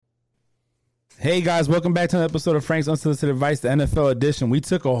Hey guys, welcome back to an episode of Frank's Unsolicited Advice, the NFL edition. We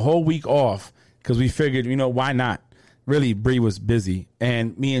took a whole week off because we figured, why not? Really, Bree was busy,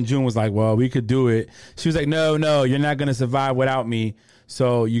 and me and June was like, well, we could do it. She was like, no, you're not going to survive without me,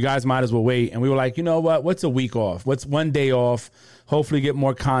 so you guys might as well wait. And we were like, you know what? What's a week off? What's one day off? Hopefully get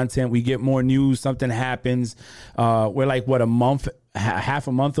more content. We get more news. Something happens. We're like, what, half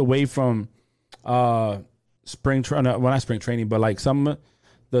a month away from spring training. Well, not spring training, but like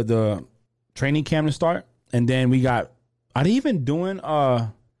the training camp to start. And then we got, are they even doing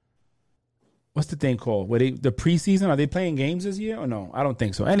what's the thing called? The preseason? Are they playing games this year or no? I don't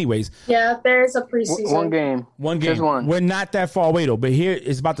think so. Anyways. Yeah, there's a preseason. One game. Just one. We're not that far away though. But here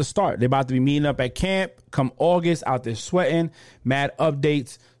it's about to start. They're about to be meeting up at camp come August, out there sweating, mad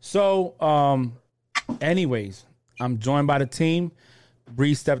updates. So anyways, I'm joined by the team.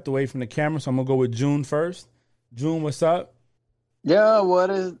 Bree stepped away from the camera, so I'm gonna go with June first. June, what's up? Yeah,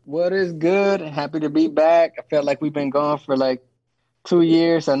 what is good? Happy to be back. I felt like we've been gone for like 2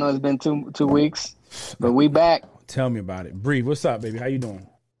 years. I know it's been two weeks, but we back. Tell me about it. Bree, what's up, baby? How you doing?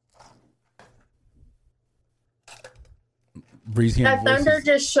 Bree's hearing That thunder voices.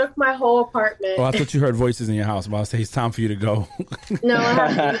 just shook my whole apartment. Oh, I thought you heard voices in your house. But I'll say it's time for you to go. No,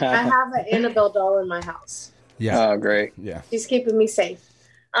 I have an Annabelle doll in my house. Yeah. Oh, great. Yeah. She's keeping me safe.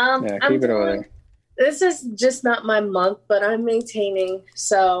 Yeah, keep it over there. This is just not my month, but I'm maintaining.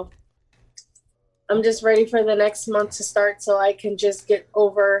 So I'm just ready for the next month to start so I can just get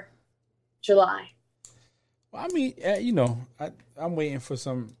over July. Well, I mean, I'm waiting for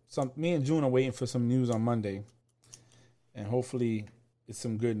some. Me and June are waiting for some news on Monday, and hopefully it's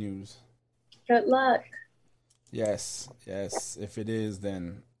some good news. Good luck. Yes. If it is,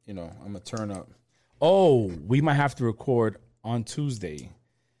 then I'm gonna turn up. Oh, we might have to record on Tuesday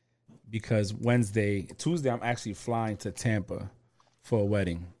because Tuesday I'm actually flying to Tampa for a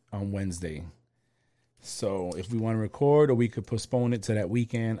wedding on Wednesday. So if we want to record, or we could postpone it to that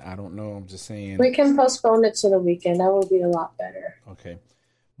weekend, I don't know. I'm just saying We can postpone it to the weekend. That would be a lot better. Okay.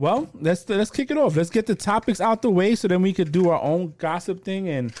 Well, let's kick it off. Let's get the topics out the way so then we could do our own gossip thing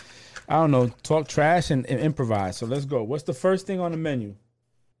and, I don't know, talk trash and improvise. So let's go. What's the first thing on the menu?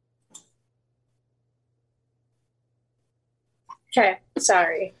 Okay,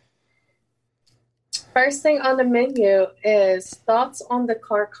 sorry. First thing on the menu is thoughts on the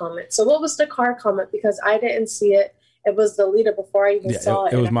car comment. So what was the car comment? Because I didn't see it. It was deleted before I even saw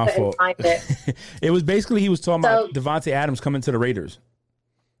it. It was my fault. Find it. It was basically he was talking about Davante Adams coming to the Raiders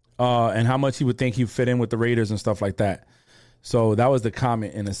and how much he would think he'd fit in with the Raiders and stuff like that. So that was the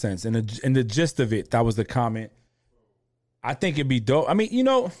comment in a sense. And the gist of it, that was the comment. I think it'd be dope. I mean,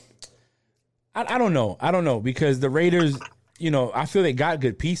 I don't know. I don't know because the Raiders, I feel they got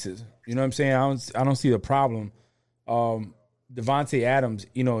good pieces. You know what I'm saying? I don't see the problem. Davante Adams,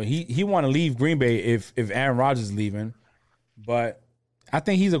 he want to leave Green Bay if Aaron Rodgers is leaving, but I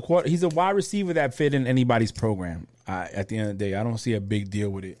think he's a wide receiver that fit in anybody's program. At the end of the day, I don't see a big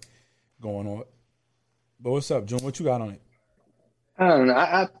deal with it going on. But what's up, June? What you got on it? I don't know.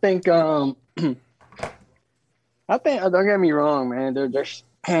 I think don't get me wrong, man. There's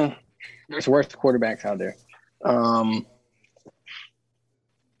worse quarterbacks out there.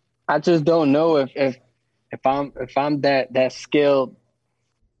 I just don't know if I'm that skilled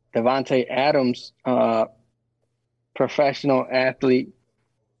Davante Adams professional athlete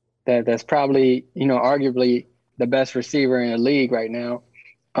that's probably arguably the best receiver in the league right now.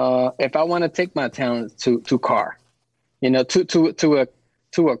 If I want to take my talents to Carr, to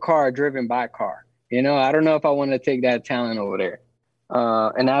a car driven by Carr, I don't know if I want to take that talent over there.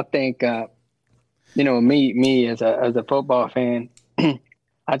 And I think me as a football fan.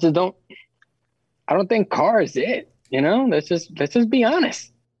 I don't think Carr is it. Let's just be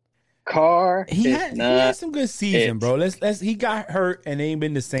honest. Carr he had some good season, bro. He got hurt and ain't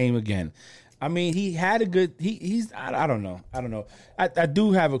been the same again. I mean, he had a good. I don't know. I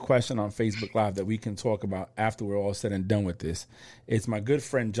do have a question on Facebook Live that we can talk about after we're all said and done with this. It's my good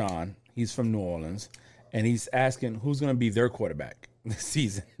friend John. He's from New Orleans, and he's asking who's going to be their quarterback this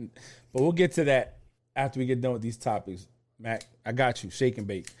season. But we'll get to that after we get done with these topics. Mac, I got you. Shake and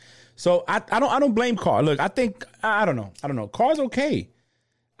bake. So I don't blame Carr. Look, I think I don't know. Carr's okay.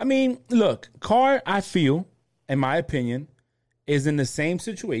 I mean, look, Carr, I feel, in my opinion, is in the same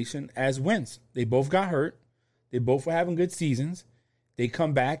situation as Wentz. They both got hurt. They both were having good seasons. They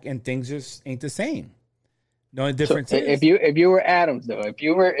come back and things just ain't the same. The only difference is if you were Adams though, if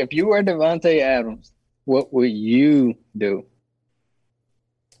you were Davante Adams, what would you do?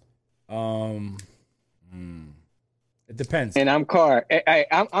 It depends. And I'm Carr.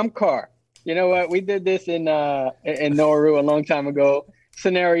 I'm Carr. You know what? We did this in Noru a long time ago.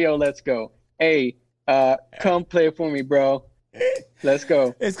 Scenario, let's go. hey, come play for me, bro. Let's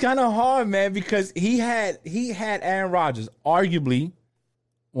go. It's kind of hard, man, because he had Aaron Rodgers, arguably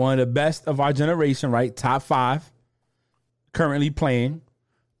one of the best of our generation, right? Top 5 currently playing.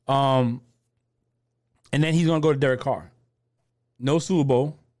 And then he's going to go to Derek Carr. No Super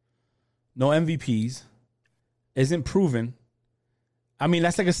Bowl, no MVPs, isn't proven. I mean,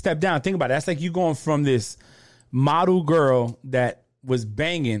 that's like a step down. Think about it. That's like you going from this model girl that was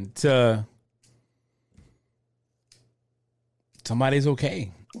banging to somebody's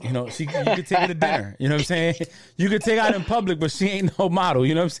okay. You know, you could take her to dinner. You know what I'm saying? You could take her out in public, but she ain't no model.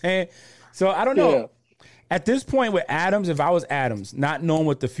 You know what I'm saying? So I don't know. Yeah. At this point with Adams, if I was Adams, not knowing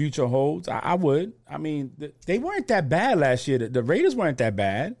what the future holds, I would. I mean, they weren't that bad last year. The Raiders weren't that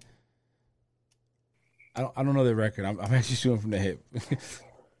bad. I don't know their record. I'm actually shooting from the hip.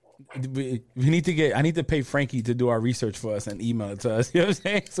 We need to I need to pay Frankie to do our research for us and email it to us. You know what I'm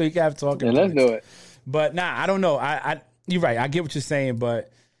saying? So you can have talking. Yeah, let's do it. But I don't know. You're right. I get what you're saying,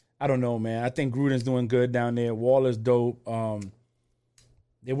 but I don't know, man. I think Gruden's doing good down there. Waller's dope.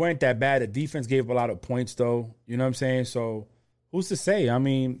 They weren't that bad. The defense gave up a lot of points, though. You know what I'm saying? So who's to say? I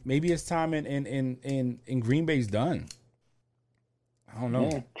mean, maybe it's time in Green Bay's done. I don't know.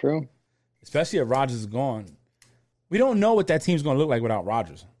 Yeah, true. Especially if Rodgers is gone. We don't know what that team's going to look like without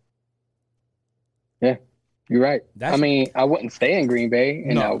Rodgers. Yeah, you're right. I mean, I wouldn't stay in Green Bay,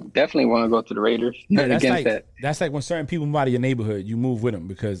 and I definitely want to go to the Raiders. That's like when certain people move out of your neighborhood, you move with them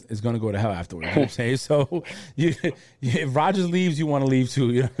because it's going to go to hell afterwards. You know what I'm saying? So if Rodgers leaves, you want to leave too.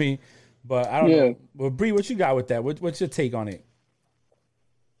 You know what I mean? But I don't know. But Bree, what you got with that? What's your take on it?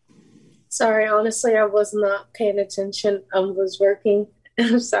 Sorry, honestly, I was not paying attention. I was working.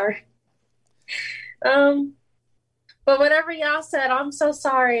 I'm sorry. But whatever y'all said, I'm so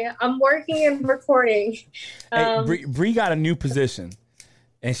sorry. I'm working and recording. Hey, Bree got a new position,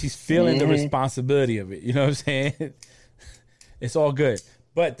 and she's feeling the responsibility of it. You know what I'm saying? It's all good.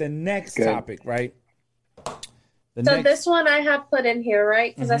 But the next topic, right? This one I have put in here,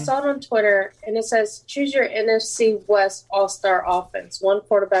 right? Because I saw it on Twitter, and it says, choose your NFC West All-Star offense. 1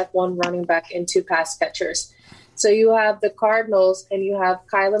 quarterback, 1 running back, and 2 pass catchers. So you have the Cardinals, and you have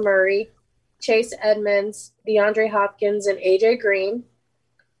Kyler Murray, Chase Edmonds, DeAndre Hopkins, and AJ Green.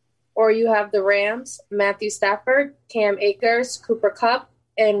 Or you have the Rams, Matthew Stafford, Cam Akers, Cooper Kupp,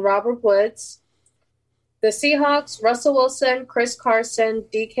 and Robert Woods. The Seahawks, Russell Wilson, Chris Carson,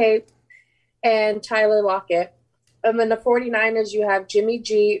 DK, and Tyler Lockett. And then the 49ers, you have Jimmy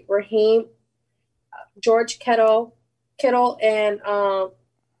G, Raheem, George Kittle, and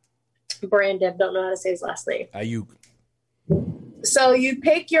Brandon. Don't know how to say his last name. Ayuk. So you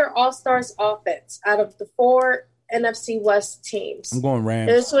pick your All-Stars offense out of the 4 NFC West teams. I'm going Rams.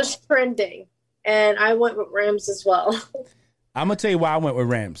 This was trending, and I went with Rams as well. I'm going to tell you why I went with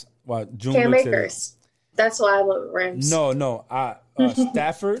Rams. June Cam Akers. That's why I went with Rams. No.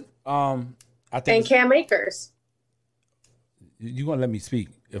 Stafford. I think. And Cam Akers. You're going to let me speak.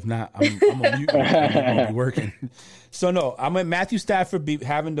 If not, I'm going to mute you. I'm going to be working. So, no, I'm at Matthew Stafford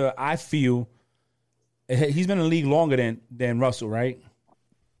I feel, he's been in the league longer than Russell, right?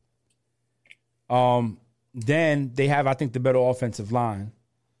 Then they have, I think, the better offensive line.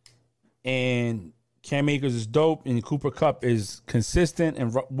 And Cam Akers is dope, and Cooper Kupp is consistent,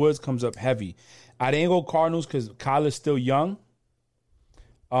 and Woods comes up heavy. I didn't go Cardinals because Kyler's still young.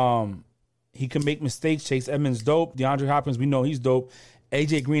 He can make mistakes. Chase Edmonds dope. DeAndre Hopkins, we know he's dope.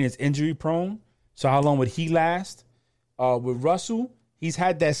 AJ Green is injury prone. So how long would he last? With Russell, he's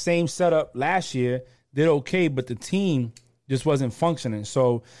had that same setup last year. Did okay, but the team just wasn't functioning.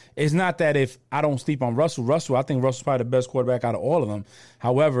 So it's not that if I don't sleep on Russell, I think Russell's probably the best quarterback out of all of them.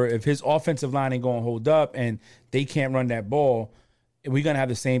 However, if his offensive line ain't going to hold up and they can't run that ball, we're going to have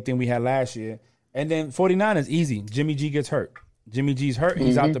the same thing we had last year. And then 49ers, easy. Jimmy G gets hurt. Jimmy G's hurt.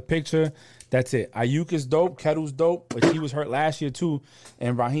 He's out the picture. That's it. Ayuk is dope. Kettle's dope, but he was hurt last year too.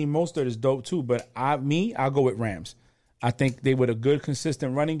 And Raheem Mostert is dope too. But I'll go with Rams. I think they with a good,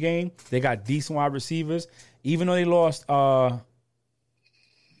 consistent running game. They got decent wide receivers. Even though they lost the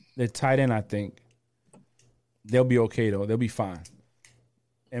tight end, I think they'll be okay though. They'll be fine.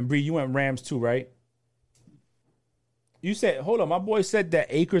 And Bree, you went Rams too, right? You said, hold on. My boy said that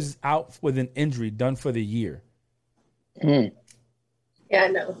Akers is out with an injury, done for the year. Yeah, I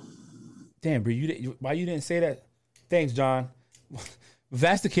know. Damn, Bree, why you didn't say that? Thanks, John. If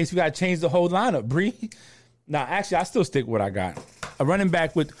that's the case, we got to change the whole lineup, Bree. Nah, actually, I still stick with what I got. A running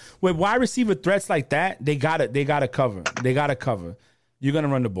back with wide receiver threats like that, they gotta cover. They gotta cover. You're gonna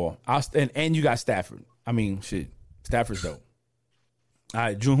run the ball. And you got Stafford. I mean, shit, Stafford's dope. All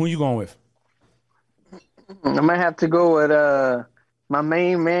right, June, who you going with? I might have to go with my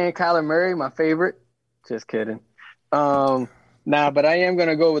main man, Kyler Murray, my favorite. Just kidding. But I am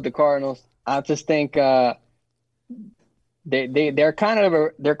gonna go with the Cardinals. I just think they're kind of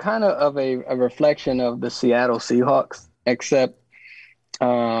a reflection of the Seattle Seahawks, except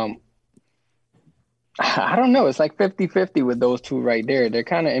I don't know. It's like 50-50 with those two right there. They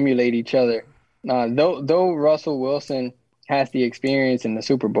kind of emulate each other. Though Russell Wilson has the experience in the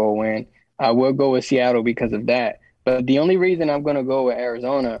Super Bowl win, I will go with Seattle because of that. But the only reason I'm going to go with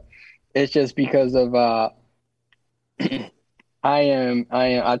Arizona is just because of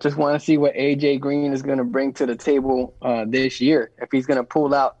I just want to see what AJ Green is going to bring to the table this year. If he's going to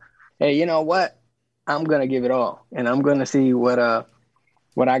pull out, hey, you know what? I'm going to give it all, and I'm going to see what I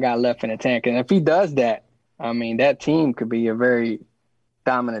got left in the tank. And if he does that, I mean, that team could be a very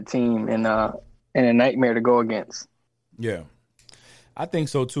dominant team and a nightmare to go against. Yeah, I think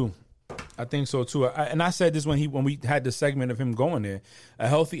so too. And I said this when we had the segment of him going there. A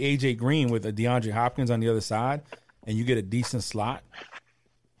healthy AJ Green with a DeAndre Hopkins on the other side, and you get a decent slot.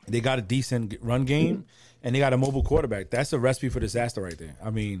 They got a decent run game, and they got a mobile quarterback. That's a recipe for disaster right there. I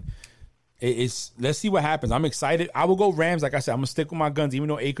mean, it's let's see what happens. I'm excited. I will go Rams. Like I said, I'm going to stick with my guns. Even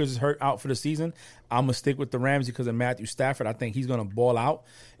though Akers is hurt out for the season, I'm going to stick with the Rams because of Matthew Stafford. I think he's going to ball out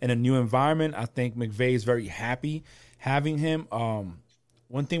in a new environment. I think McVay is very happy having him.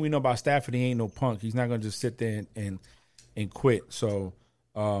 One thing we know about Stafford, he ain't no punk. He's not going to just sit there and quit. So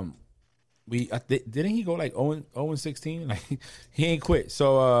didn't he go like 0-16? Like he ain't quit.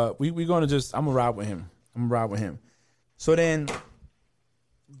 So we going to just – I'm going to ride with him. So then –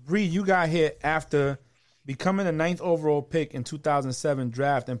 Bree, you got here after becoming the 9th overall pick in 2007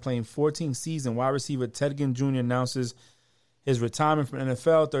 draft and playing 14 seasons. Wide receiver Ted Ginn Jr. announces his retirement from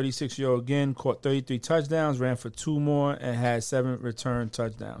NFL. 36-year-old Ginn caught 33 touchdowns, ran for 2 more, and had 7 return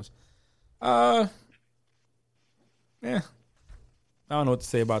touchdowns. Yeah, I don't know what to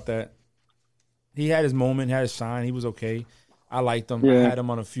say about that. He had his moment, had his shine. He was okay. I liked him. Yeah. I had him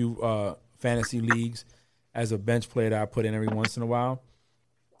on a few fantasy leagues as a bench player that I put in every once in a while.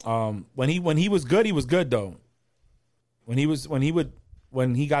 When he was good, he was good though. When he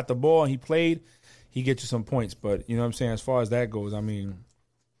got the ball and he played, he get you some points. But you know what I'm saying, as far as that goes, I mean,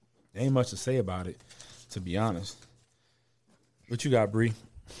 there ain't much to say about it, to be honest. What you got, Bree?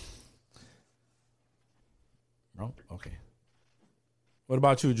 Oh, okay. What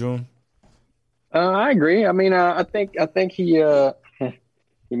about you, June? I agree. I mean, I think he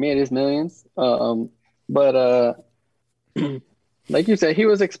he made his millions. But like you said, he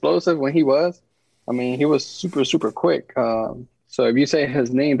was explosive when he was. I mean, he was super, super quick. So if you say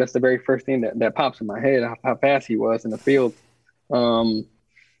his name, that's the very first thing that pops in my head, how fast he was in the field. And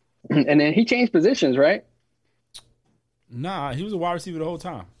then he changed positions, right? Nah, he was a wide receiver the whole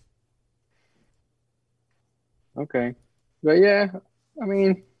time. Okay. But yeah, I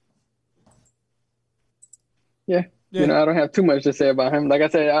mean, yeah. You know, I don't have too much to say about him. Like I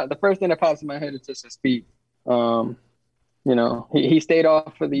said, the first thing that pops in my head is just his speed. You know, he stayed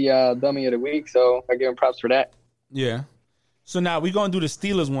off for the dummy of the week, so I give him props for that. Yeah. So now we're going to do the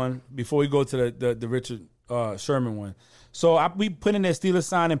Steelers one before we go to the Richard Sherman one. So we put in their Steelers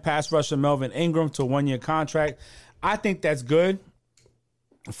signing pass rusher Melvin Ingram to a 1-year contract. I think that's good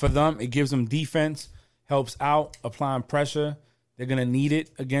for them. It gives them defense, helps out, applying pressure. They're going to need it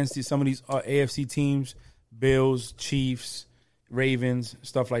against some of these AFC teams, Bills, Chiefs, Ravens,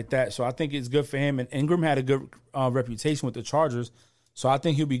 stuff like that. So I think it's good for him. And Ingram had a good reputation with the Chargers, so I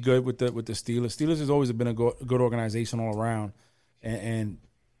think he'll be good with the Steelers. Steelers has always been a good organization all around, and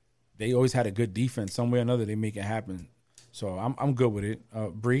they always had a good defense. Some way or another, they make it happen. So I'm good with it.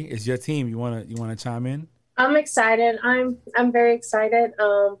 Bree, it's your team. You wanna chime in? I'm excited. I'm very excited.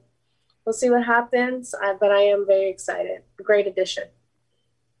 We'll see what happens, but I am very excited. Great addition.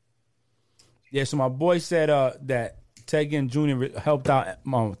 Yeah. So my boy said that Ted Ginn Jr. helped out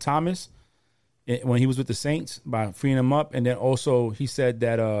Thomas when he was with the Saints by freeing him up. And then also he said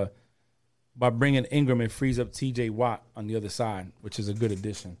that by bringing Ingram, it frees up T.J. Watt on the other side, which is a good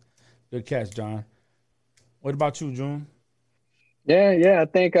addition. Good catch, John. What about you, June? Yeah, I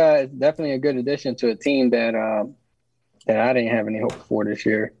think it's definitely a good addition to a team that I didn't have any hope for this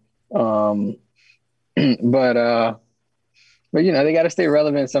year. But you know, they got to stay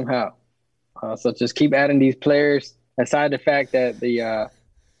relevant somehow. So just keep adding these players. Aside the fact that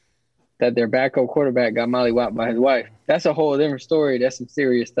that their backup quarterback got mollywopped by his wife, that's a whole different story. That's some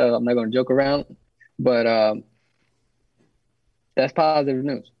serious stuff. I'm not going to joke around, but that's positive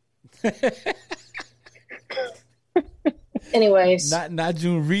news. Anyways, not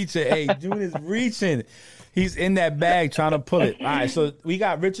June reaching. Hey, June is reaching. He's in that bag trying to pull it. All right, so we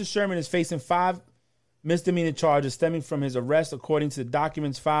got Richard Sherman is facing 5 misdemeanor charges stemming from his arrest, according to the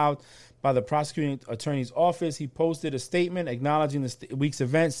documents filed by the prosecuting attorney's office. He posted a statement acknowledging the week's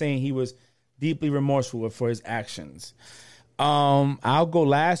event, saying he was deeply remorseful for his actions. I'll go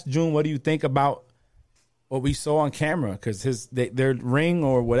last. June, what do you think about what we saw on camera? Because their ring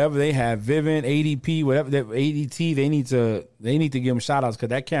or whatever they have, Vivint, ADP, whatever, ADT, they need to give him shout outs because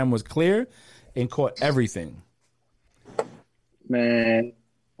that camera was clear and caught everything. Man,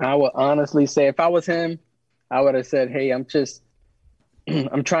 I would honestly say if I was him, I would have said, hey, I'm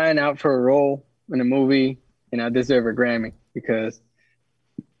trying out for a role in a movie and I deserve a Grammy because,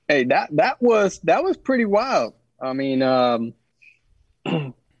 hey, that was pretty wild. I mean, I'm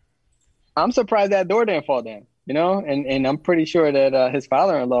surprised that door didn't fall down, you know, and I'm pretty sure that his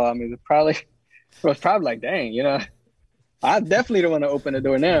father-in-law, I mean, was probably like, dang, you know, I definitely don't want to open the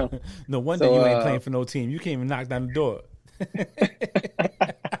door now. No wonder you ain't playing for no team. You can't even knock down the door.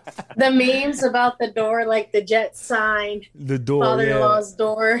 The memes about the door, like the jet sign, the door, father-in-law's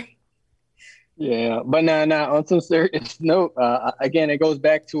door. Yeah, but now on some serious note, again, it goes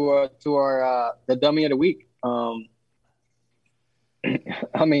back to our the dummy of the week. I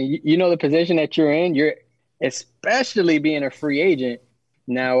mean, you know the position that you're in. You're especially being a free agent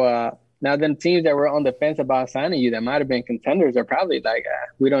now. Now, them teams that were on the fence about signing you, that might have been contenders, are probably like,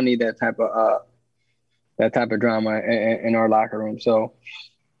 we don't need that type of drama in our locker room. So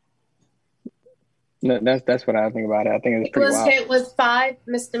that's what I think about it. I think it's pretty wild. He was hit with 5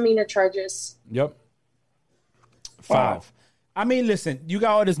 misdemeanor charges. Yep. 5. Wow. I mean, listen, you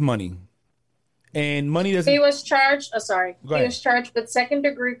got all this money, and money doesn't. He was charged. He was charged with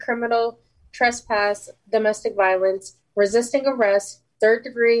second-degree criminal trespass, domestic violence, resisting arrest,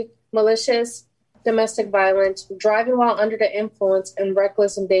 third-degree malicious domestic violence, driving while under the influence, and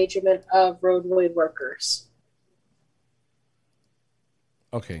reckless endangerment of roadway workers.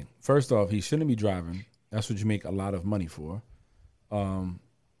 Okay, first off, he shouldn't be driving. That's what you make a lot of money for.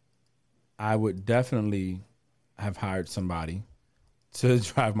 I would definitely have hired somebody to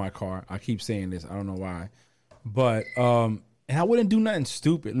drive my car. I keep saying this. I don't know why. But, and I wouldn't do nothing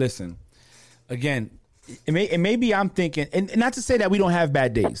stupid. Listen, again, it may be I'm thinking, and not to say that we don't have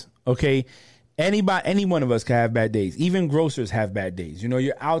bad days, okay? Any one of us can have bad days. Even grocers have bad days. You know,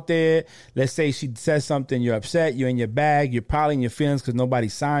 you're out there. Let's say she says something. You're upset. You're in your bag. You're probably in your feelings because nobody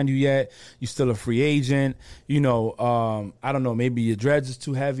signed you yet. You're still a free agent. You know, I don't know. Maybe your dreads is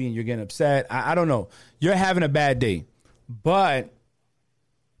too heavy and you're getting upset. I don't know. You're having a bad day. But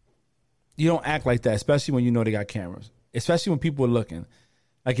you don't act like that, especially when you know they got cameras. Especially when people are looking.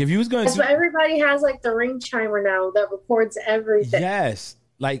 Like if you was going to... So everybody has like the ring chimer now that records everything. Yes.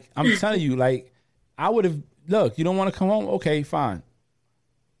 Like, I'm telling you, like, I would have, look, you don't want to come home? Okay, fine.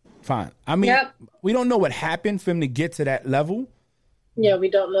 I mean, We don't know what happened for him to get to that level. Yeah,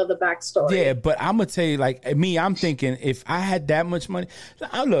 we don't know the backstory. Yeah, but I'm going to tell you, like, I'm thinking if I had that much money,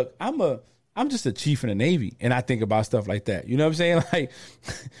 look, I'm just a chief in the Navy, and I think about stuff like that. You know what I'm saying? Like,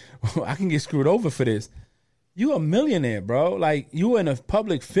 I can get screwed over for this. You a millionaire, bro. Like, you in a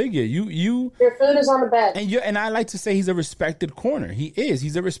public figure. Your food is on the bed. And I like to say he's a respected corner. He is.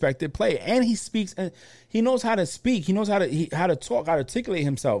 He's a respected player. And he speaks, and he knows how to speak. He knows how to talk, how to articulate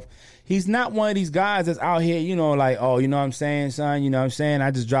himself. He's not one of these guys that's out here, you know, like, oh, you know what I'm saying, son? You know what I'm saying?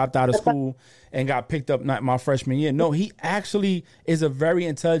 I just dropped out of school and got picked up my freshman year. No, he actually is a very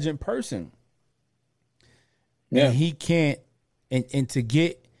intelligent person. Yeah. And he can't, and to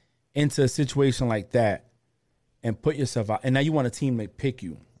get into a situation like that, and put yourself out. And now you want a team to pick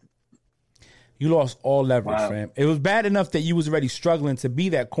you. You lost all leverage, fam. It was bad enough that you was already struggling to be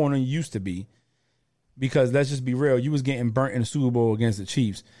that corner you used to be. Because let's just be real, you was getting burnt in the Super Bowl against the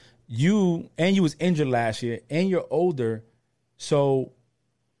Chiefs. You was injured last year, and you're older. So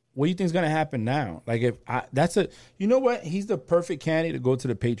what do you think is going to happen now? Like you know what? He's the perfect candidate to go to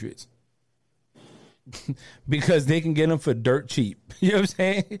the Patriots. Because they can get him for dirt cheap. You know what I'm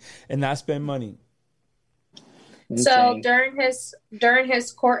saying? And not spend money. So during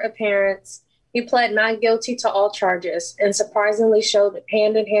his court appearance, he pled not guilty to all charges and surprisingly showed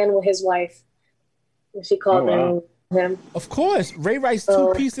hand in hand with his wife. She called him. Of course, Ray Rice's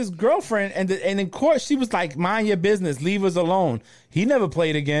two-piece's girlfriend, and in court she was like, "Mind your business, leave us alone." He never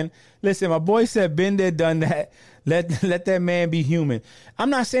played again. Listen, my boy said, "Been there, done that." Let that man be human. I'm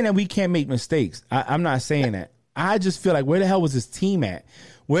not saying that we can't make mistakes. I'm not saying that. I just feel like, where the hell was his team at?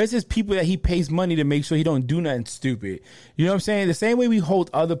 Where's his people that he pays money to make sure he don't do nothing stupid? You know what I'm saying? The same way we hold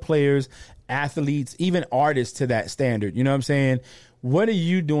other players, athletes, even artists to that standard. You know what I'm saying? What are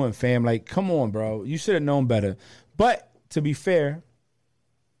you doing, fam? Like, come on, bro. You should have known better. But to be fair,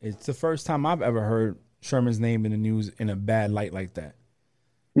 it's the first time I've ever heard Sherman's name in the news in a bad light like that.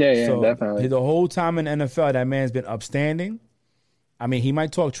 Yeah, So definitely. the whole time in the NFL, that man's been upstanding. I mean, he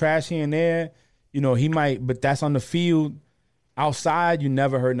might talk trash here and there. He might, but that's on the field. Outside, you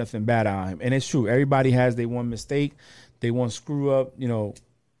never heard nothing bad out of him. And it's true. Everybody has their one mistake. They one screw up.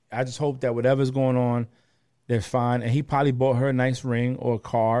 I just hope that whatever's going on, they're fine. And he probably bought her a nice ring or a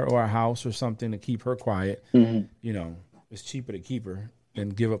car or a house or something to keep her quiet. Mm-hmm. It's cheaper to keep her than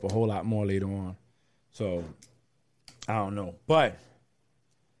give up a whole lot more later on. So, I don't know. But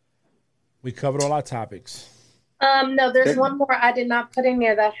we covered all our topics. No, there's one more I did not put in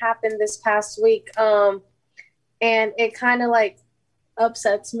there that happened this past week. And it kind of like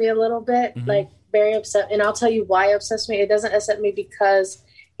upsets me a little bit, like very upset. And I'll tell you why it upsets me. It doesn't upset me because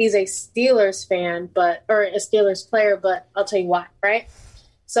he's a Steelers fan, or a Steelers player, but I'll tell you why, right?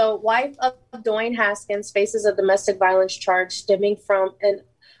 So wife of Dwayne Haskins faces a domestic violence charge stemming from an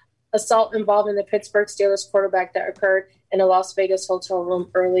assault involving the Pittsburgh Steelers quarterback that occurred in a Las Vegas hotel room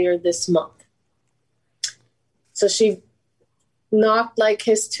earlier this month. So she knocked like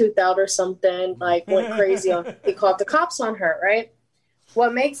his tooth out or something, like went crazy he called the cops on her, right?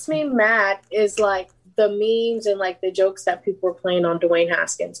 What makes me mad is like the memes and like the jokes that people were playing on Dwayne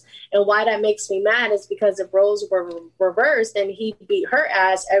Haskins. And why that makes me mad is because if roles were reversed and he beat her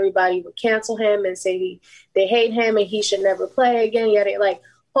ass, everybody would cancel him and say they hate him and he should never play again. Yet like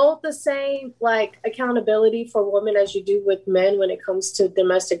hold the same like accountability for women as you do with men when it comes to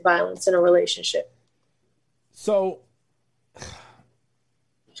domestic violence in a relationship. So,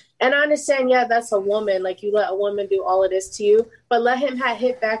 and I understand, yeah, that's a woman. Like, you let a woman do all of this to you, but let him have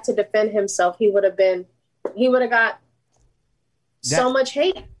hit back to defend himself. He would have got so much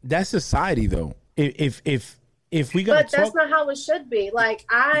hate. That's society, though. If we gonna, but that's not how it should be. Like,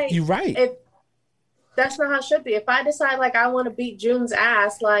 you're right. That's not how it should be. If I decide like I want to beat June's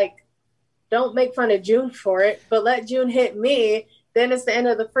ass, like, don't make fun of June for it, but let June hit me. Then it's the end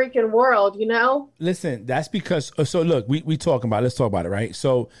of the freaking world, Listen, that's because. So look, we talking about. Let's talk about it, right?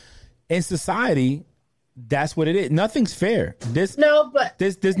 So, in society, that's what it is. Nothing's fair. There's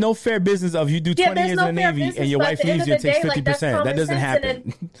no fair business of you do 20 years in the Navy and your wife leaves you and takes 50%. That doesn't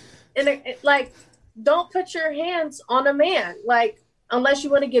happen. Like, don't put your hands on a man, like, unless you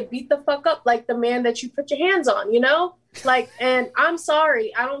want to get beat the fuck up, like the man that you put your hands on, Like, and I'm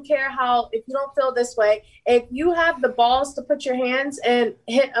sorry, I don't care if you don't feel this way, if you have the balls to put your hands and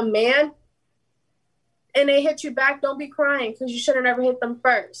hit a man and they hit you back, don't be crying because you should have never hit them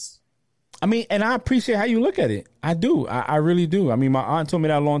first. I mean, and I appreciate how you look at it. I do. I really do. I mean, my aunt told me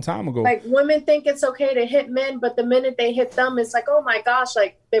that a long time ago. Like, women think it's okay to hit men, but the minute they hit them, it's like, oh my gosh,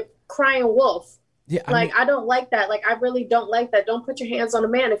 like they're crying wolf. Yeah, I don't like that. Like, I really don't like that. Don't put your hands on a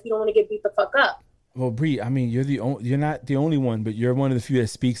man if you don't want to get beat the fuck up. Well, Bree, I mean, you're not the only one, but you're one of the few that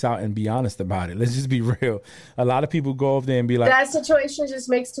speaks out and be honest about it. Let's just be real. A lot of people go over there and be like, that situation just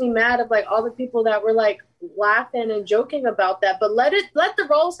makes me mad of like all the people that were like laughing and joking about that. But let the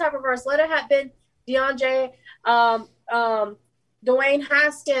roles have reversed. Let it have been DeAndre, Dwayne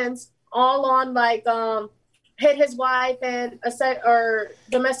Haskins, all on like hit his wife and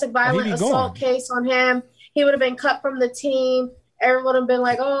domestic violence assault case on him. He would have been cut from the team. Everyone would have been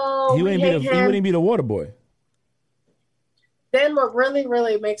like, oh, he wouldn't be the water boy. Then what really,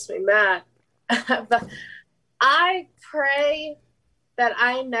 really makes me mad, I pray that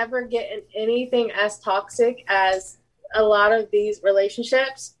I never get in anything as toxic as a lot of these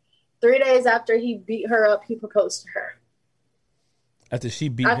relationships. 3 days after he beat her up, he proposed to her. After she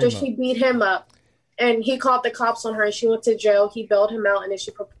beat him up. And he called the cops on her and she went to jail. He bailed him out and then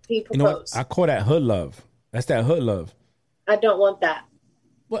he proposed. I call that hood love. That's that hood love. I don't want that.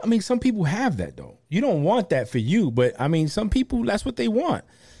 Well, I mean, some people have that, though. You don't want that for you, but, I mean, some people, that's what they want.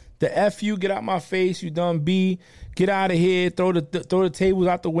 The F you, get out my face, you done B, get out of here, throw the tables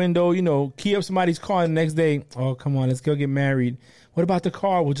out the window, key up somebody's car and the next day, oh, come on, let's go get married. What about the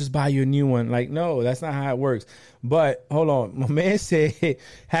car? We'll just buy you a new one. Like, no, that's not how it works. But, hold on. My man said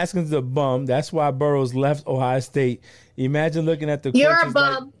Haskins is a bum. That's why Burrows left Ohio State. Imagine looking at the You're a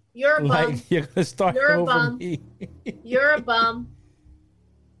bum. Like, you're a bum. Like you're going to start over me. You're a bum.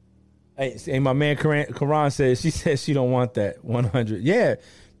 Hey, my man Karan says, she says she don't want that 100. Yeah,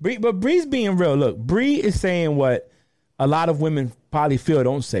 but Bree's being real. Look, Bree is saying what a lot of women probably feel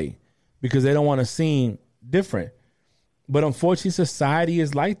don't say because they don't want to seem different. But unfortunately, society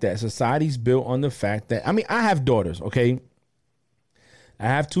is like that. Society's built on the fact that, I mean, I have daughters, okay? I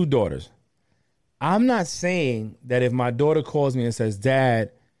have 2 daughters. I'm not saying that if my daughter calls me and says,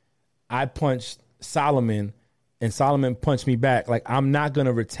 Dad, I punched Solomon and Solomon punched me back, like, I'm not going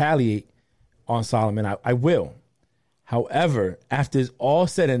to retaliate on Solomon. I will. However, after it's all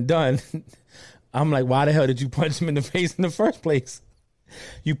said and done, I'm like, why the hell did you punch him in the face in the first place?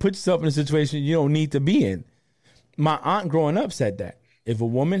 You put yourself in a situation you don't need to be in. My aunt growing up said that if a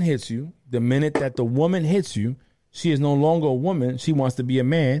woman hits you, the minute that the woman hits you, she is no longer a woman. She wants to be a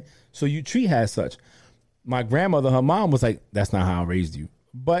man. So you treat her as such. My grandmother, her mom was like, that's not how I raised you.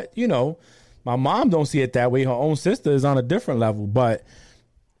 But, you know, my mom don't see it that way. Her own sister is on a different level. But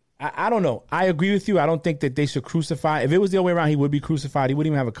I don't know. I agree with you. I don't think that they should crucify. If it was the other way around, he would be crucified. He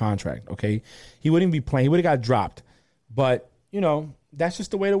wouldn't even have a contract, okay? He wouldn't even be playing. He would have got dropped. But, you know, that's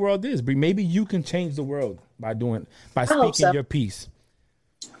just the way the world is. Maybe you can change the world by speaking your piece.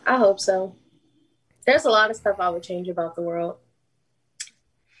 I hope so. There's a lot of stuff I would change about the world.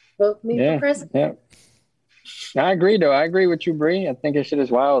 Vote me for president. Yeah. I agree, though. I agree with you, Bree. I think this shit is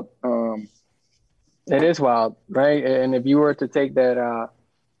wild. It is wild, right? And if you were to take that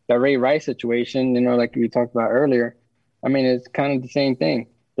Ray Rice situation, you know, like we talked about earlier, I mean, it's kind of the same thing.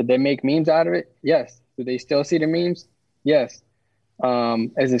 Did they make memes out of it? Yes. Do they still see the memes? Yes.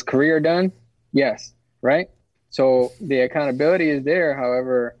 Is his career done? Yes. Right? So the accountability is there.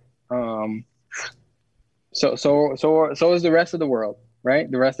 However, so is the rest of the world,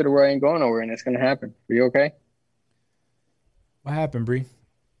 right? The rest of the world ain't going nowhere, and it's going to happen. Are you okay? What happened, Bree?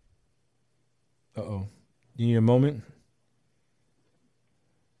 Uh-oh. You need a moment?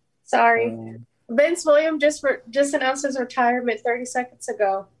 Sorry. Vince Williams just announced his retirement 30 seconds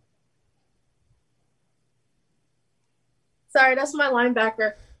ago. Sorry, that's my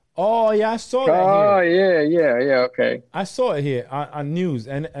linebacker. Oh, yeah, I saw that here. Yeah, okay. I saw it here on news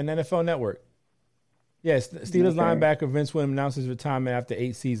and NFL Network. Yes, Steelers linebacker Vince Williams announced his retirement after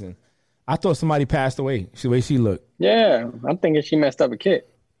 8 seasons. I thought somebody passed away. The way she looked. Yeah, I'm thinking she messed up a kid.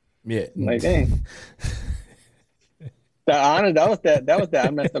 Yeah, like dang. That was that I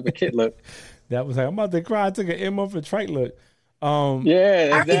messed up a kid look. That was like I'm about to cry. I took an M off a trite look.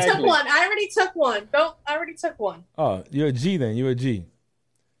 Yeah, exactly. I already took one. I already took one. Oh, you're a G then. You're a G.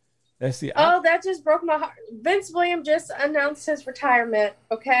 Let's see. That just broke my heart. Vince Williams just announced his retirement.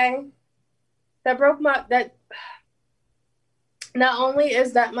 Okay, that broke my that. Not only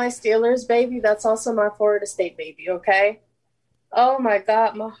is that my Steelers baby, that's also my Florida State baby. Okay. Oh my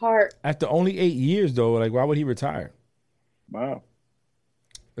God, my heart. After only 8 years, though, like why would he retire? Wow,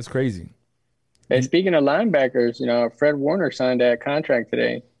 that's crazy. Hey, speaking of linebackers, you know, Fred Warner signed that contract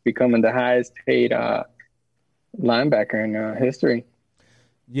today, becoming the highest paid linebacker in history.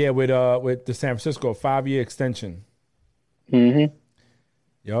 Yeah, with the San Francisco 5-year extension. Mm-hmm.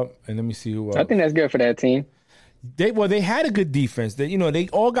 Yep. And let me see who else. I think that's good for that team. They had a good defense. They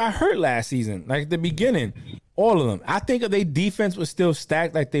all got hurt last season. Like at the beginning, all of them. I think if their defense was still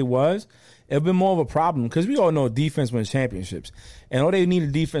stacked like they was, it would be more of a problem because we all know defense wins championships. And all they need a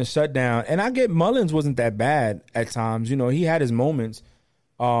defense shut down. And I get Mullins wasn't that bad at times. You know, he had his moments.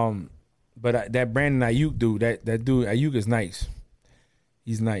 But that Brandon Ayuk dude, that dude, Ayuk is nice.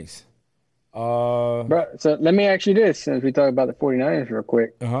 He's nice. Bro, so let me ask you this, since we talk about the 49ers real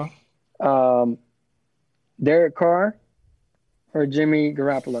quick. Uh-huh. Derek Carr or Jimmy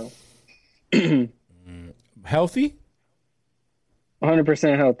Garoppolo? Healthy?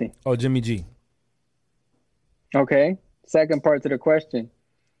 100% healthy. Oh, Jimmy G. Okay. Second part to the question.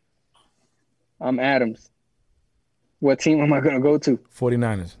 I'm Adams. What team am I going to go to?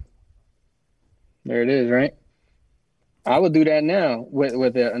 49ers. There it is, right? I would do that now with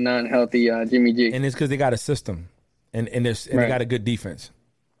a non-healthy Jimmy G. And it's because they got a system, and they got a good defense.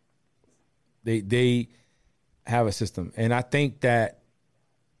 They have a system, and I think that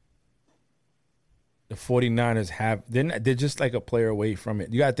the 49ers they're just like a player away from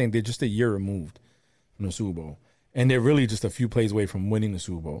it. You got to think they're just a year removed from the Super Bowl, and they're really just a few plays away from winning the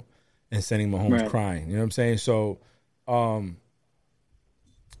Super Bowl and sending Mahomes crying. You know what I'm saying? So,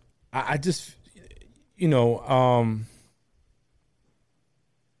 I just,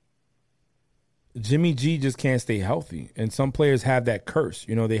 Jimmy G just can't stay healthy, and some players have that curse.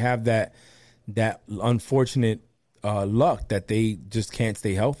 They have that unfortunate luck that they just can't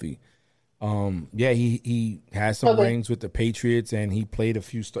stay healthy. He has some rings with the Patriots, and he played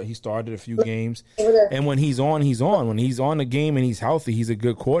he started a few games, and when he's on, he's on. When he's on the game and he's healthy, he's a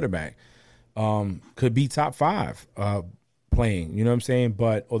good quarterback. Could be top 5 playing. You know what I'm saying?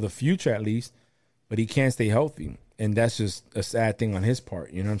 Or the future at least. But he can't stay healthy, and that's just a sad thing on his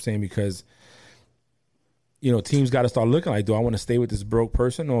part. You know what I'm saying? Because teams got to start looking like, do I want to stay with this broke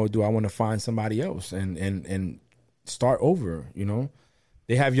person, or do I want to find somebody else and start over?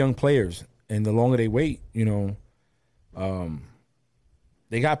 They have young players, and the longer they wait, they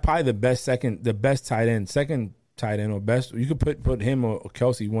got probably the best second tight end, or best. You could put him or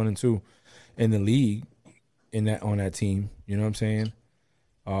Kelsey 1 and 2 in the league on that team. You know what I'm saying?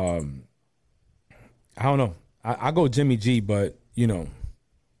 I don't know. I go Jimmy G, but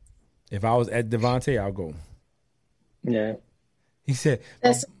If I was at Devontae, I'll go. Yeah. He said,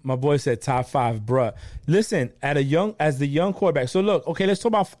 my boy said top 5, bruh. Listen, as the young quarterback. So look, okay, let's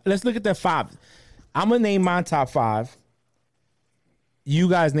look at that 5. I'm gonna name my top 5. You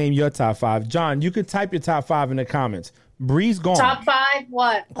guys name your top 5. John, you can type your top 5 in the comments. Breeze gone. Top 5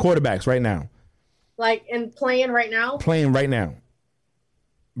 what? Quarterbacks right now. Like in playing right now? Playing right now.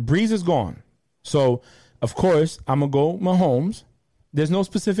 Breeze is gone. So, of course, I'm going to go Mahomes. There's no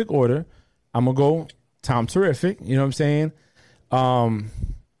specific order. I'm going to go Tom Terrific. You know what I'm saying? Aaron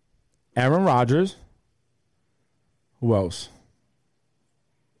Rodgers. Who else?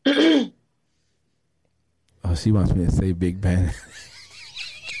 Oh, she wants me to say Big Ben.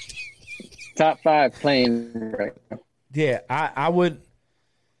 Top 5 playing right now. Yeah, I would.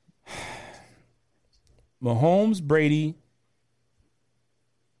 Mahomes, Brady,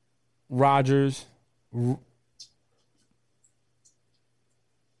 Rodgers,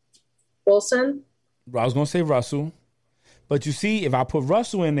 Wilson. I was going to say Russell. But you see, if I put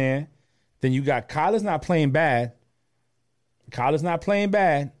Russell in there, then you got Kyler's not playing bad.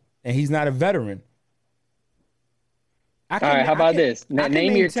 And he's not a veteran. All right, how about this?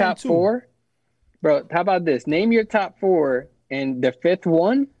 Name your top 4. Bro, how about this? Name your top 4, and the 5th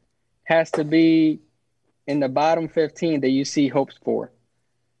one has to be in the bottom 15 that you see hopes for.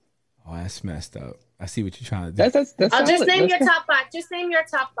 Oh, that's messed up. I see what you're trying to do. That's I'll just name your top 5. Just name your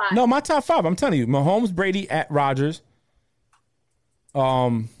top 5. No, my top 5. I'm telling you. Mahomes, Brady, at Rodgers.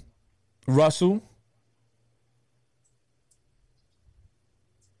 Russell.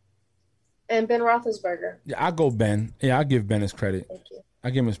 And Ben Roethlisberger. Yeah, I'll go Ben. Yeah, I'll give Ben his credit. Thank you.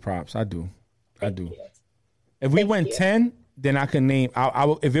 I give him his props. I do. Thank you. If we went 10, then I can name. I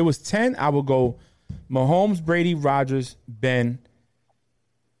will, if it was 10, I would go Mahomes, Brady, Rodgers, Ben,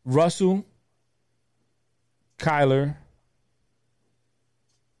 Russell, Kyler,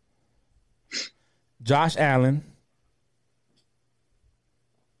 Josh Allen,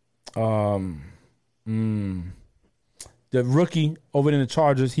 the rookie over in the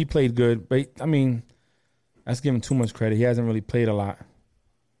Chargers. He played good, but I mean, that's giving too much credit. He hasn't really played a lot.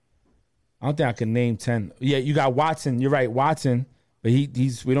 I don't think I can name 10. Yeah, you got Watson. You're right, Watson, but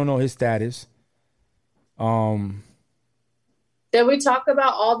he's we don't know his status. Did we talk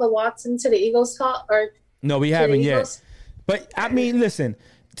about all the Watson to the Eagles talk? Or no, we haven't yet. But I mean, listen.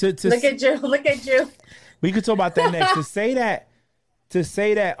 To look at you. We could talk about that next. To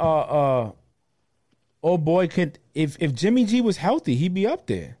say that, oh boy, if Jimmy G was healthy, he'd be up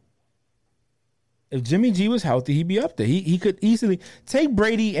there. If Jimmy G was healthy, he'd be up there. He could easily take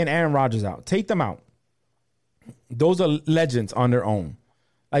Brady and Aaron Rodgers out. Take them out. Those are legends on their own.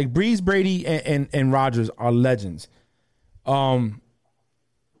 Like Breeze, Brady, and Rodgers are legends.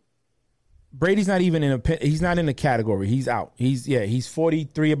 Brady's not even he's not in the category. He's out. He's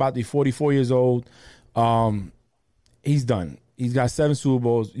 43, about to be 44 years old. He's done. He's got 7 Super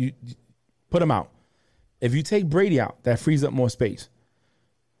Bowls. You put him out. If you take Brady out, that frees up more space.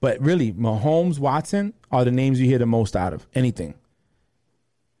 But really, Mahomes, Watson are the names you hear the most out of anything.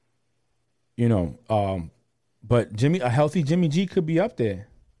 You know, but a healthy Jimmy G could be up there.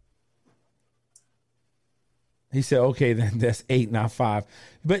 He said, okay, then that's 8, not 5.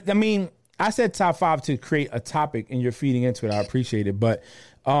 But I mean, I said top 5 to create a topic and you're feeding into it. I appreciate it. But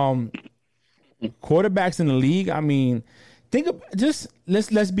quarterbacks in the league, I mean, think of just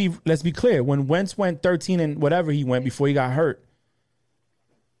let's be clear. When Wentz went 13 and whatever he went before he got hurt,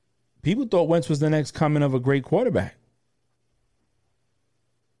 people thought Wentz was the next coming of a great quarterback.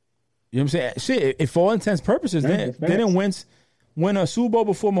 You know what I'm saying? Shit, if for all intents and purposes, didn't Wentz win a Super Bowl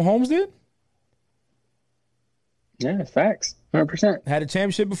before Mahomes did? Yeah, facts. 100%. Had a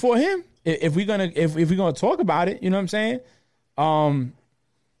championship before him. If we're gonna talk about it, you know what I'm saying?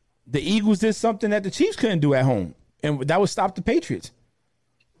 The Eagles did something that the Chiefs couldn't do at home, and that would stop the Patriots.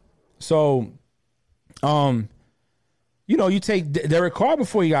 So, you know, you take Derek Carr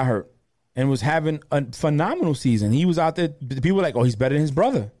before he got hurt and was having a phenomenal season. He was out there. People were like, oh, he's better than his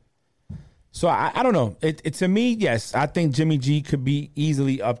brother. So I don't know. It to me, yes, I think Jimmy G could be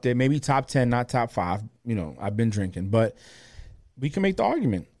easily up there, maybe top 10, not top 5. You know, I've been drinking, but we can make the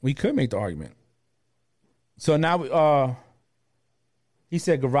argument. We could make the argument. So now, he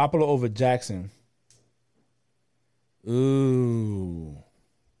said Garoppolo over Jackson. Ooh,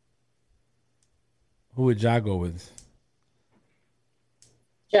 who would y'all go with?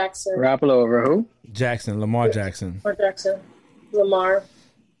 Jackson. Garoppolo over who? Jackson, Lamar Jackson. Or Jackson. Lamar.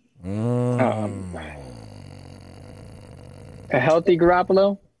 A healthy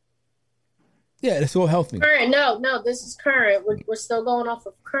Garoppolo? Yeah, it's all healthy. Current. No, this is current. We're still going off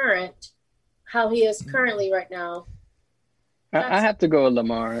of current, how he is currently right now. I have to go with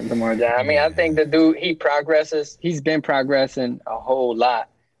Lamar Jackson. I mean, I think the dude, he's been progressing a whole lot.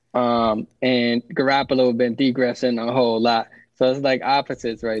 And Garoppolo been degressing a whole lot. So it's like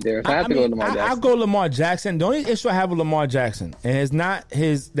opposites right there. So I have to go Lamar Jackson. I'll go Lamar Jackson. The only issue I have with Lamar Jackson, and it's not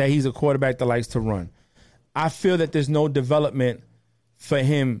that he's a quarterback that likes to run. I feel that there's no development for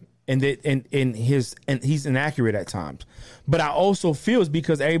him, and he's inaccurate at times. But I also feel it's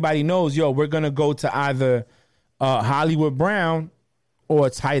because everybody knows, we're gonna go to either Hollywood Brown or a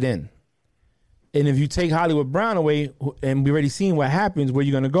tight end. And if you take Hollywood Brown away, and we already seen what happens, where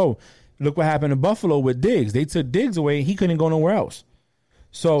you're gonna go. Look what happened in Buffalo with Diggs. They took Diggs away. He couldn't go nowhere else.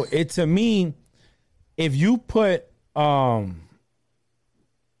 So to me, if you put a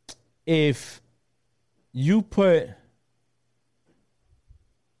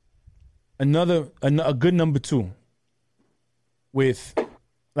good number 2 with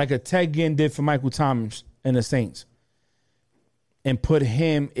like a Ted Ginn did for Michael Thomas and the Saints, and put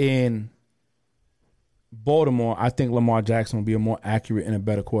him in Baltimore, I think Lamar Jackson will be a more accurate and a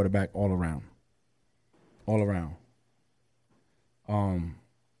better quarterback all around.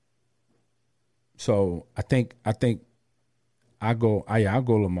 So I think I'll go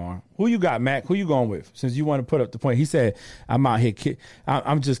Lamar. Who you got, Mac? Who you going with? Since you want to put up the point, he said I'm out here.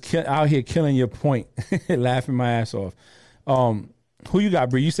 I'm just out here killing your point, laughing my ass off. Who you got,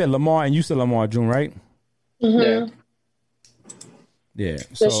 Bree? You said Lamar, and you said Lamar June, right? Mm-hmm. Yeah.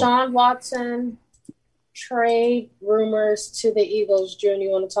 Deshaun Watson trade rumors to the Eagles. June, you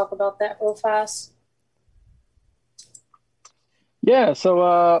want to talk about that real fast? Yeah.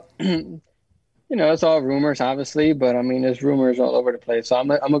 So, it's all rumors, obviously, but I mean, there's rumors all over the place. So I'm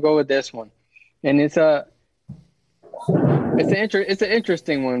gonna go with this one, and it's an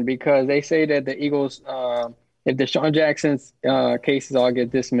interesting one because they say that the Eagles, if Deshaun Jackson's cases all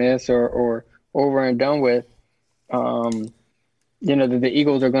get dismissed or over and done with, that the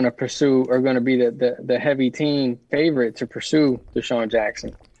Eagles are going to be the heavy team favorite to pursue Deshaun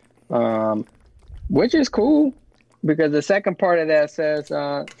Jackson, which is cool because the second part of that says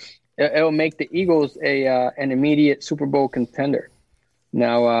it'll make the Eagles an immediate Super Bowl contender.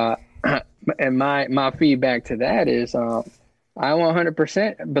 Now, and my feedback to that is I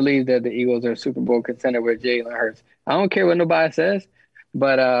 100% believe that the Eagles are a Super Bowl contender with Jalen Hurts. I don't care what nobody says,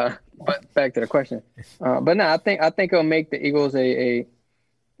 but back to the question. But no, I think it'll make the Eagles a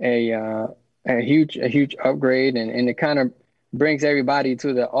huge upgrade, and it kind of brings everybody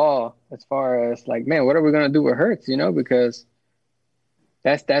to the awe as far as like, man, what are we gonna do with Hurts? Because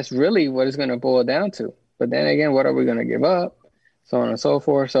that's really what it's gonna boil down to. But then again, what are we gonna give up? So on and so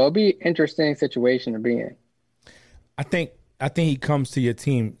forth. So it'll be an interesting situation to be in. I think he comes to your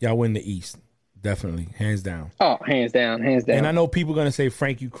team, y'all win the East. Definitely, hands down. Oh, hands down. And I know people are gonna say,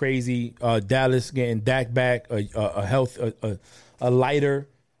 Frank, you crazy. Dallas getting Dak back, a lighter.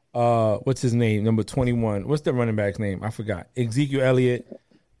 What's his name? Number 21. What's the running back's name? I forgot. Ezekiel Elliott.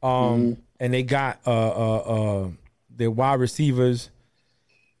 And they got their wide receivers,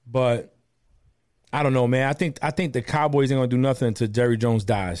 but I don't know, man. I think the Cowboys ain't gonna do nothing until Jerry Jones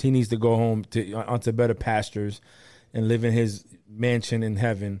dies. He needs to go home onto better pastures and live in his mansion in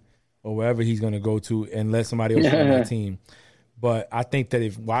heaven, or wherever he's going to go to, and let somebody else run that team. But I think that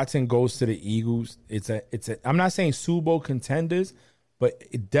if Watson goes to the Eagles, it's a. I'm not saying Super Bowl contenders, but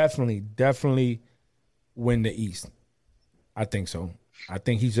it definitely win the East. I think so. I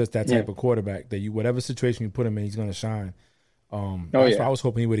think he's just that type of quarterback that whatever situation you put him in, he's going to shine. That's why I was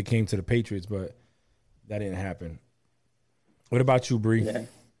hoping he would have came to the Patriots, but that didn't happen. What about you, Bree? Yeah.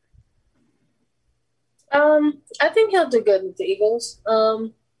 I think he'll do good with the Eagles.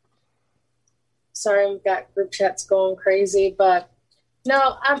 Sorry, we've got group chats going crazy, but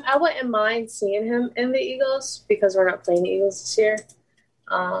no, I wouldn't mind seeing him in the Eagles because we're not playing the Eagles this year.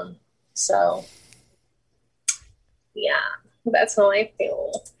 So, yeah, that's how I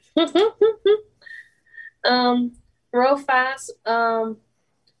feel. Real fast,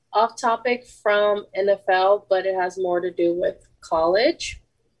 off topic from NFL, but it has more to do with college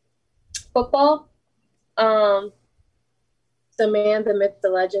football. The man, the myth, the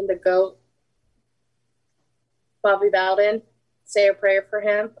legend, the GOAT, Bobby Bowden, say a prayer for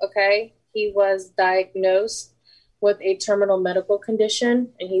him, okay? He was diagnosed with a terminal medical condition,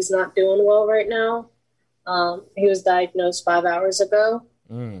 and he's not doing well right now. He was diagnosed 5 hours ago.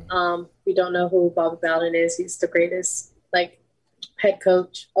 We don't know who Bobby Bowden is. He's the greatest, head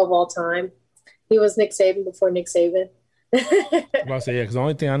coach of all time. He was Nick Saban before Nick Saban. Because the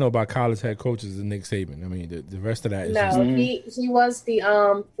only thing I know about college head coaches is Nick Saban. I mean, the rest of that is he was the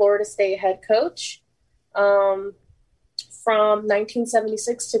Florida State head coach. from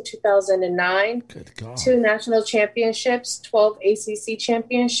 1976 to 2009. Good God. 2 national championships, 12 ACC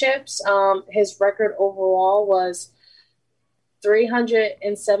championships. His record overall was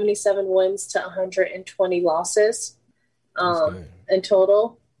 377 wins to 120 losses in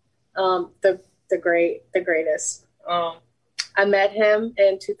total. The greatest. I met him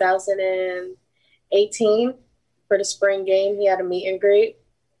in 2018 for the spring game. He had a meet and greet.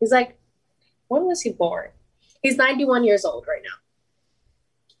 He's like, when was he born? He's 91 years old right now.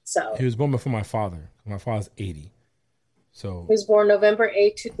 So he was born before my father. My father's 80. So he was born November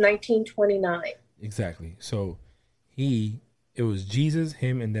 8th, 1929. Exactly. So it was Jesus,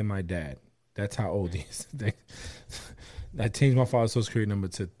 him, and then my dad. That's how old he is. I changed my father's social security number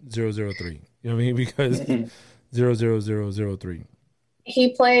to 003. You know what I mean? Because 00003.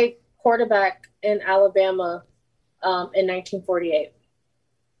 He played quarterback in Alabama in 1948.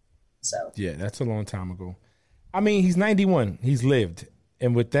 So yeah, that's a long time ago. I mean, he's 91. He's lived.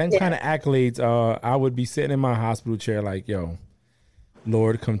 And with that kind of accolades, I would be sitting in my hospital chair like, yo,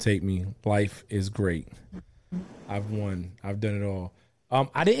 Lord, come take me. Life is great. I've won. I've done it all.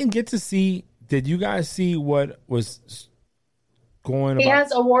 I didn't get to see. Did you guys see what was going on? He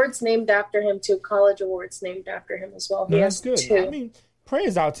has awards named after him too. College awards named after him as well. He has good. 2. I mean,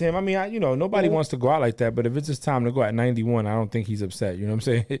 prayers out to him. I mean, nobody wants to go out like that. But if it's just time to go at 91, I don't think he's upset. You know what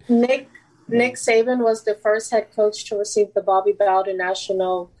I'm saying? Nick Saban was the first head coach to receive the Bobby Bowden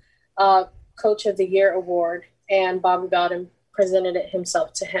National Coach of the Year award, and Bobby Bowden presented it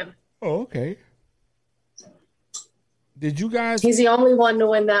himself to him. Oh, okay. Did you guys? He's the only one to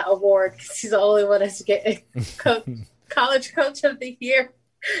win that award. He's the only one that's getting College Coach of the Year.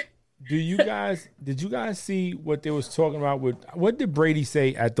 Did you guys see what they was talking about with what did Brady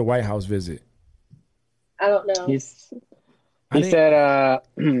say at the White House visit? I don't know. He said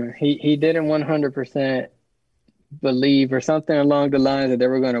he didn't 100% believe or something along the lines that they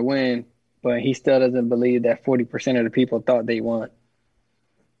were going to win, but he still doesn't believe that 40% of the people thought they won.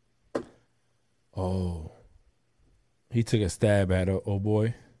 Oh. He took a stab at her, oh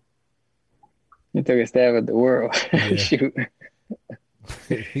boy. He took a stab at the world. Yeah. Shoot.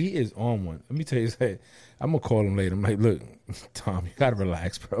 He is on one. Let me tell you something. I'm going to call him later. I'm like, look, Tom, you got to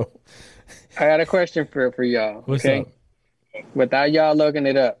relax, bro. I got a question for y'all. What's okay? up? Without y'all looking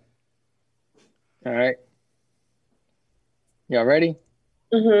it up. All right. Y'all ready?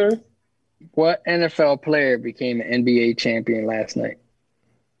 Mm-hmm. What NFL player became an NBA champion last night?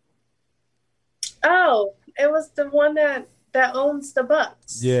 Oh, it was the one that owns the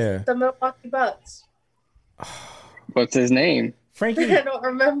Bucks. Yeah. The Milwaukee Bucks. What's his name? Frankie. I don't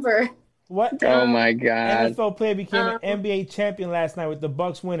remember. What? Oh my God. NFL player became an NBA champion last night with the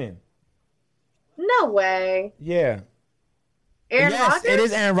Bucks winning. No way. Yeah. Aaron Yes, Rodgers? it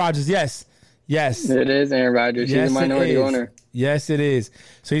is Aaron Rodgers. Yes. It is Aaron Rodgers. Yes, He's a minority owner. Yes, it is.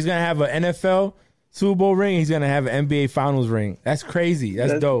 So he's going to have an NFL Super Bowl ring. He's going to have an NBA Finals ring. That's crazy.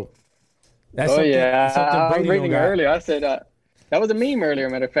 That's dope. That's I was Brady reading don't got. earlier. I said that was a meme earlier.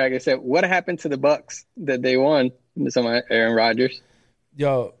 Matter of fact, it said, "What happened to the Bucks that they won?" Some Aaron Rodgers.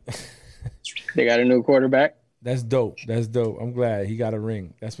 Yo, they got a new quarterback. That's dope. That's dope. I'm glad he got a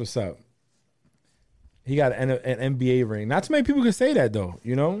ring. That's what's up. He got an NBA ring. Not too many people can say that though.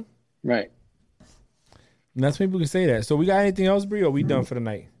 You know, right? Not too many people can say that. So we got anything else, Bree? Or are we done for the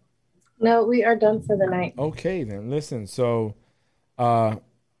night? No, we are done for the night. Okay, then. Listen. So, I'm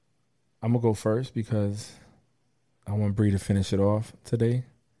gonna go first because I want Bree to finish it off today.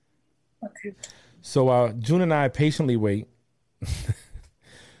 Okay. So June and I patiently wait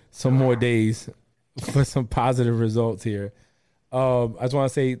some more days for some positive results here. I just want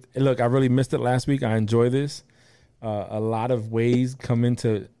to say, look, I really missed it last week. I enjoy this. A lot of ways come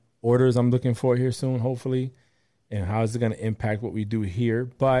into orders I'm looking for here soon, hopefully, and how is it going to impact what we do here.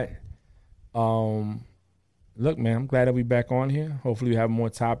 But look, man, I'm glad that we're back on here. Hopefully we have more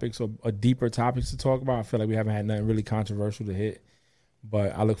topics or deeper topics to talk about. I feel like we haven't had nothing really controversial to hit.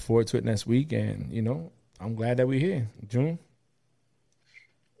 But I look forward to it next week. And, I'm glad that we're here. June?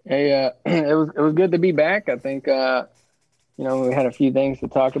 Hey, it was good to be back. I think, we had a few things to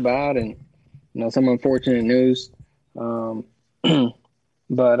talk about and, some unfortunate news. But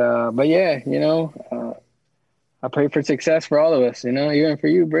yeah, I pray for success for all of us, even for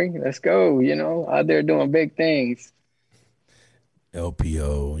you, Bree. Let's go, out there doing big things.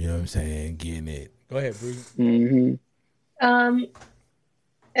 LPO, you know what I'm saying? Getting it. Go ahead, Bree. Mm-hmm.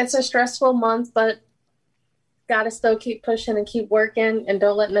 It's a stressful month, but gotta still keep pushing and keep working, and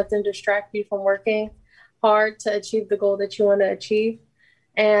don't let nothing distract you from working hard to achieve the goal that you want to achieve.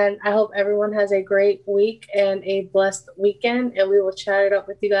 And I hope everyone has a great week and a blessed weekend, and we will chat it up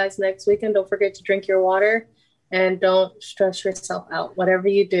with you guys next weekend. Don't forget to drink your water and don't stress yourself out. Whatever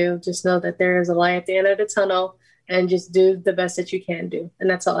you do, just know that there is a light at the end of the tunnel, and just do the best that you can do. And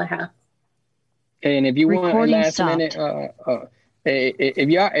that's all I have. And if you want a last minute, if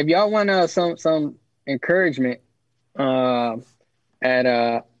y'all want some encouragement,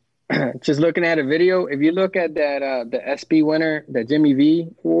 at just looking at a video, if you look at that the SB winner, the Jimmy V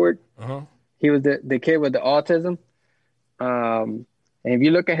Award, he was the kid with the autism. And if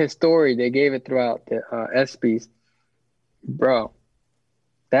you look at his story, they gave it throughout the SBs, bro.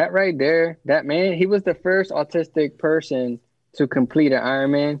 That right there, that man, he was the first autistic person to complete an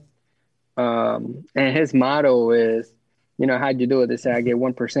Ironman. And his motto is, you know, how'd you do it? They say, I get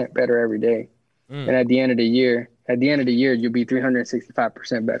 1% better every day. And at the end of the year, you'll be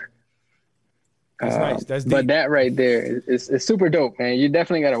 365% better. That's nice. That's deep. But that right there is super dope, man. You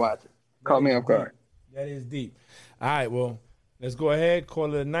definitely got to watch it. Call me off guard. That is deep. All right, well, let's go ahead,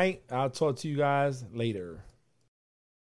 call it a night. I'll talk to you guys later.